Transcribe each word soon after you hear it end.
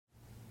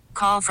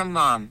Call from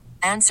mom.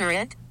 Answer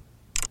it.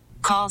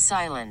 Call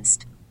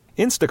silenced.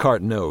 Instacart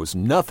knows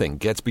nothing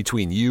gets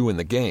between you and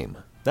the game.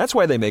 That's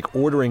why they make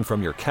ordering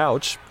from your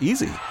couch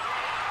easy.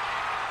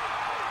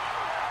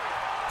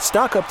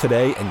 Stock up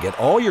today and get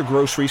all your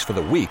groceries for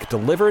the week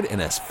delivered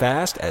in as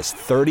fast as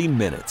 30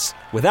 minutes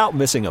without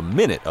missing a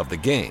minute of the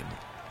game.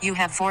 You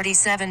have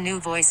 47 new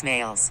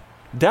voicemails.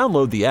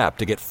 Download the app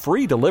to get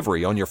free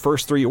delivery on your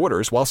first 3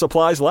 orders while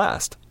supplies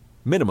last.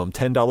 Minimum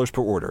 $10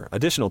 per order.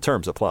 Additional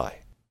terms apply.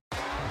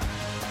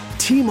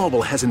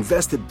 T-Mobile has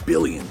invested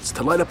billions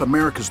to light up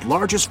America's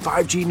largest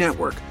 5G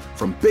network,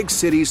 from big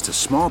cities to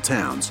small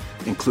towns,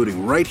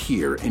 including right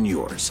here in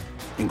yours.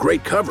 And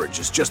great coverage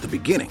is just the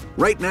beginning.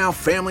 Right now,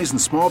 families and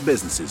small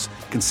businesses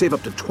can save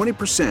up to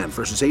 20%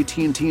 versus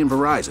AT&T and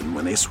Verizon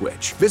when they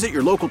switch. Visit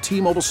your local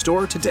T-Mobile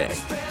store today.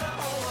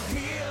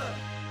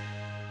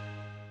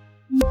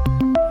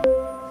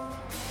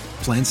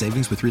 Plan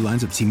savings with 3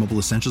 lines of T-Mobile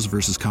Essentials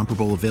versus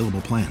comparable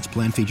available plans.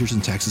 Plan features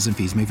and taxes and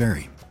fees may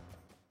vary.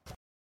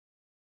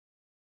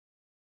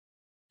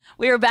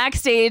 We are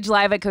backstage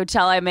live at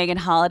Coachella. I'm Megan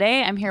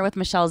Holiday. I'm here with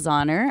Michelle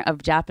Zahner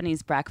of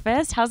Japanese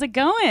Breakfast. How's it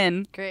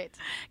going? Great.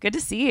 Good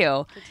to see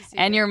you. Good to see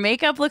and you. Your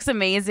makeup looks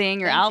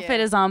amazing. Your outfit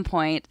is on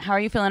point. How are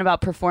you feeling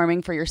about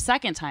performing for your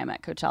second time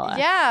at Coachella?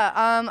 Yeah,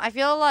 I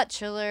feel a lot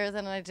chiller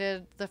than I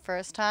did the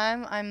first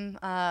time.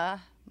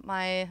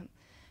 My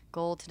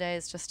goal today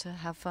is just to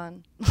have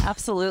fun.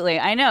 Absolutely.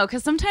 I know,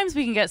 because sometimes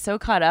we can get so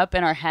caught up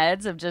in our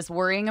heads of just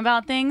worrying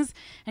about things,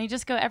 and you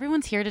just go,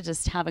 everyone's here to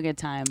just have a good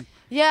time.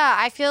 Yeah,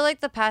 I feel like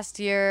the past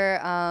year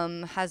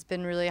has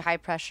been really high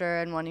pressure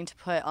and wanting to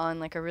put on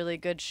like a really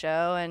good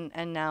show,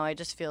 and now I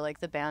just feel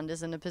like the band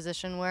is in a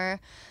position where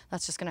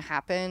that's just going to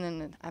happen,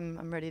 and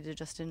I'm ready to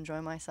just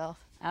enjoy myself.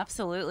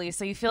 Absolutely.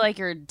 So you feel like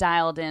you're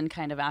dialed in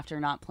kind of after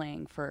not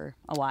playing for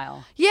a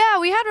while. Yeah,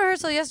 we had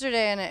rehearsal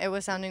yesterday, and it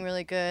was sounding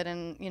really good,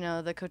 and you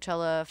know, the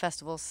Coachella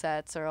festival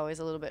sets are always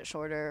a little bit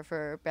shorter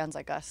for bands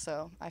like us,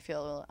 so I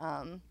feel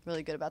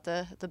really good about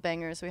the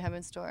bangers we have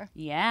in store.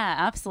 Yeah,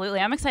 absolutely.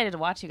 I'm excited to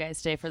watch you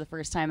guys today for the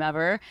first time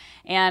ever,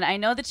 and I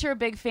know that you're a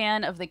big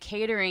fan of the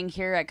catering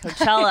here at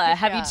Coachella.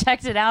 Have you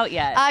checked it out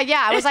yet?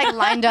 Yeah, I was like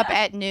lined up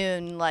at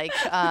noon, like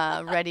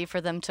ready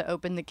for them to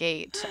open the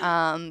gate.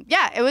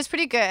 Yeah, it was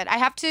pretty good. I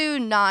have to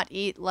not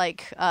eat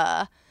like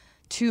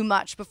too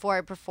much before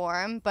I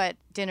perform, but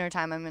dinner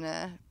time I'm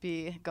gonna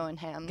be going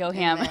ham. Go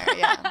ham. There,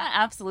 yeah.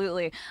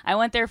 Absolutely. I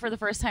went there for the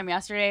first time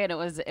yesterday, and it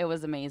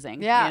was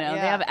amazing. Yeah, you know,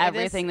 they have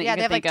everything that you can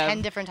think of. Yeah, they have like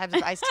 10 different types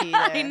of iced tea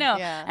there. I know.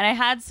 Yeah. And I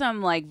had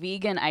some like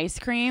vegan ice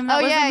cream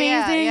that was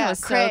amazing. Yeah. It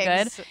was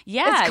Craig's. so good.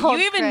 Yeah, you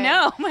even Craig.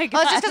 know. Oh my God.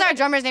 Well, it's just because our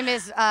drummer's name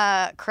is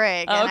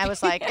Craig, and Okay. I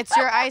was like, "It's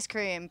your ice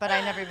cream," but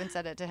I never even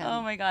said it to him.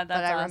 Oh my God,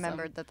 that's But I awesome.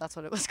 remembered that that's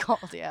what it was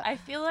called. Yeah. I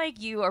feel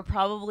like you are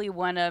probably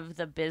one of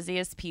the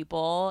busiest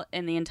people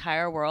in the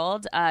entire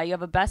world. You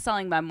have a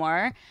best-selling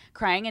memoir,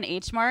 Crying in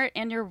H Mart,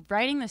 and you're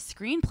writing the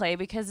screenplay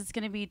because it's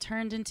going to be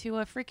turned into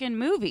a freaking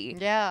movie.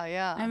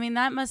 Yeah. I mean,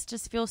 that must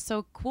just feel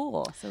so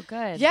cool, so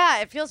good.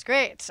 Yeah, it feels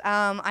great.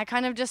 I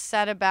kind of just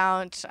set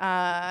about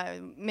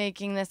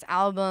making this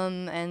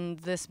album and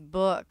this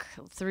book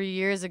 3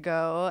 years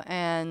ago,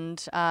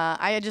 and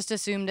I had just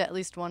assumed at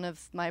least one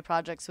of my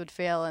projects would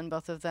fail, and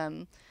both of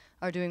them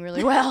are doing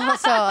really well.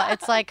 So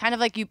it's like kind of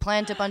like you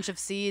plant a bunch of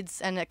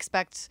seeds and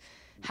expect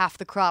half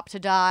the crop to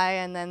die,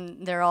 and then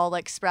they're all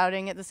like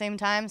sprouting at the same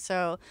time.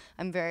 So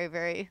I'm very,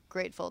 very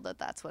grateful that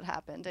that's what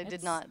happened. I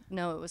did not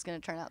know it was going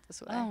to turn out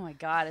this way. Oh my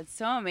God, it's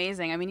so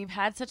amazing. I mean, you've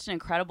had such an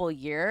incredible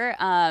year.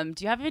 Do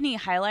you have any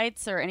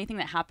highlights or anything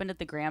that happened at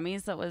the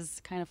Grammys that was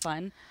kind of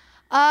fun?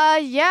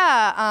 I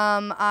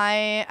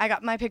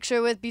got my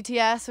picture with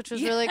BTS, which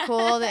was really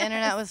cool. The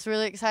internet was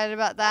really excited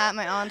about that.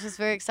 My aunt was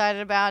very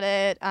excited about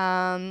it.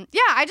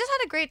 I just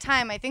had a great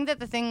time. I think that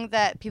the thing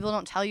that people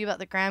don't tell you about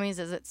the Grammys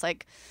is it's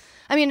like,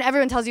 I mean,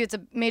 everyone tells you it's a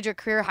major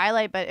career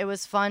highlight, but it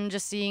was fun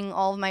just seeing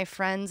all of my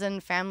friends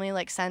and family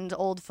like send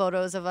old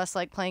photos of us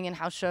like playing in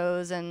house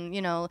shows and,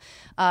 you know,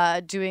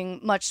 doing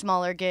much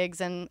smaller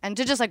gigs and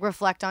to just like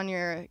reflect on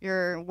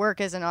your work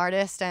as an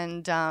artist.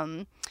 And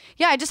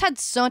I just had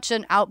such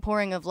an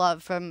outpouring of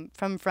love from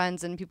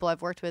friends and people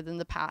I've worked with in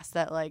the past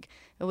that like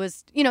it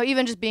was, you know,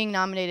 even just being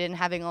nominated and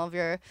having all of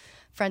your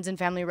friends and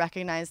family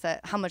recognize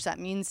that how much that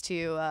means to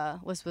you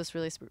was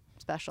really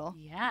special.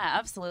 Yeah,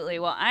 absolutely.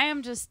 Well, I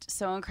am just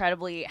so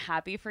incredibly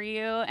happy for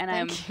you, and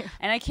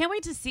I can't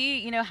wait to see,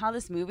 you know, how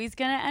this movie's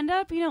gonna end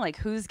up. You know, like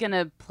who's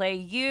gonna play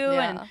you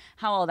and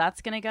how all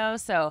that's gonna go.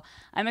 So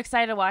I'm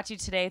excited to watch you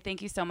today.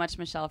 Thank you so much,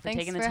 Michelle, for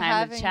taking the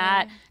time to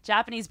chat. Me.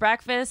 Japanese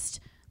Breakfast,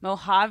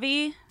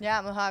 Mojave.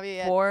 Yeah, Mojave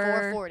at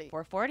 440.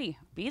 440.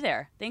 Be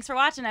there. Thanks for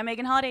watching. I'm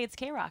Megan Holiday. It's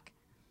K-Rock.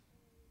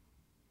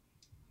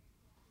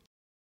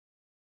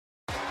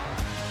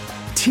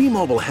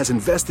 T-Mobile has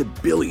invested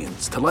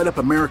billions to light up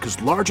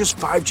America's largest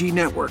 5G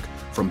network,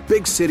 from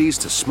big cities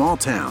to small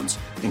towns,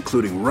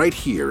 including right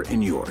here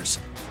in yours.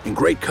 And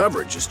great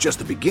coverage is just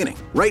the beginning.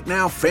 Right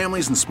now,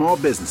 families and small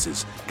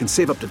businesses can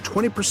save up to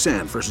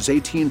 20% versus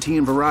AT&T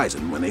and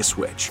Verizon when they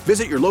switch.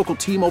 Visit your local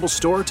T-Mobile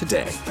store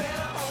today.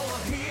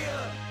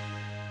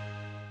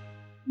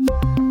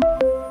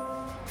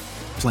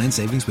 Plan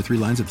savings with 3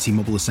 lines of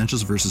T-Mobile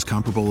Essentials versus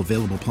comparable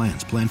available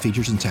plans. Plan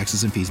features and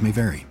taxes and fees may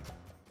vary.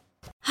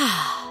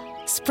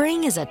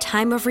 Spring is a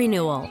time of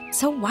renewal,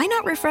 so why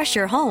not refresh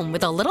your home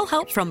with a little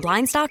help from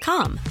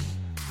Blinds.com?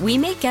 We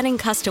make getting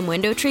custom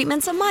window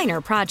treatments a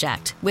minor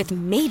project with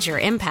major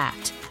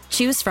impact.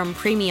 Choose from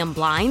premium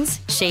blinds,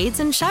 shades,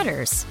 and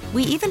shutters.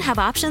 We even have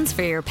options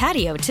for your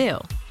patio, too.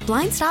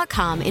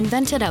 Blinds.com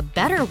invented a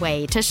better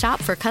way to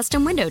shop for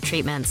custom window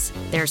treatments.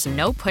 There's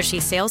no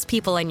pushy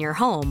salespeople in your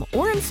home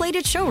or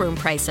inflated showroom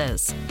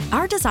prices.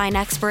 Our design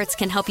experts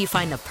can help you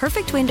find the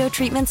perfect window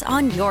treatments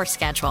on your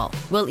schedule.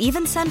 We'll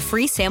even send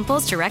free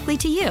samples directly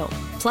to you.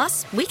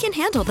 Plus, we can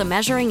handle the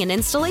measuring and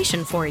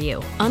installation for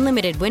you.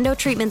 Unlimited window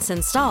treatments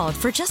installed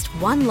for just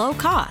one low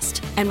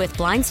cost. And with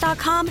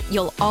Blinds.com,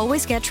 you'll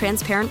always get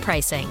transparent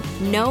pricing.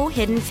 No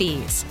hidden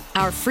fees.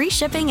 Our free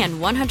shipping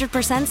and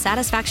 100%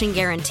 satisfaction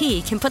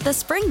guarantee can put the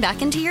spring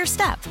back into your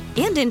step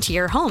and into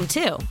your home,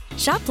 too.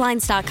 Shop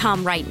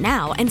Blinds.com right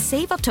now and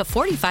save up to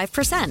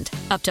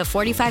 45%. Up to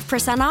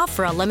 45% off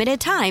for a limited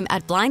time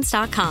at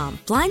Blinds.com.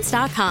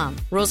 Blinds.com.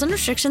 Rules and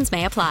restrictions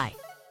may apply.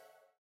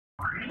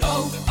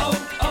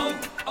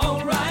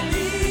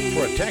 O'Reilly.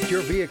 Protect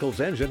your vehicle's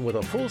engine with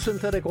a full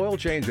synthetic oil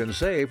change and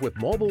save with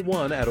Mobil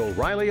 1 at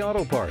O'Reilly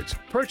Auto Parts.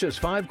 Purchase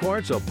 5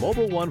 quarts of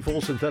Mobil 1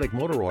 full synthetic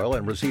motor oil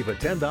and receive a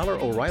 $10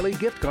 O'Reilly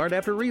gift card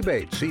after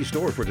rebate. See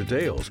store for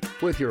details.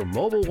 With your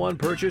Mobil 1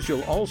 purchase,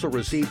 you'll also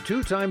receive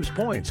 2 times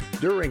points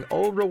during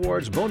O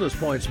Rewards Bonus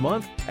Points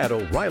Month at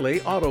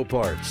O'Reilly Auto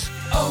Parts.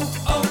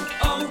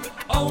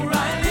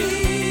 O'Reilly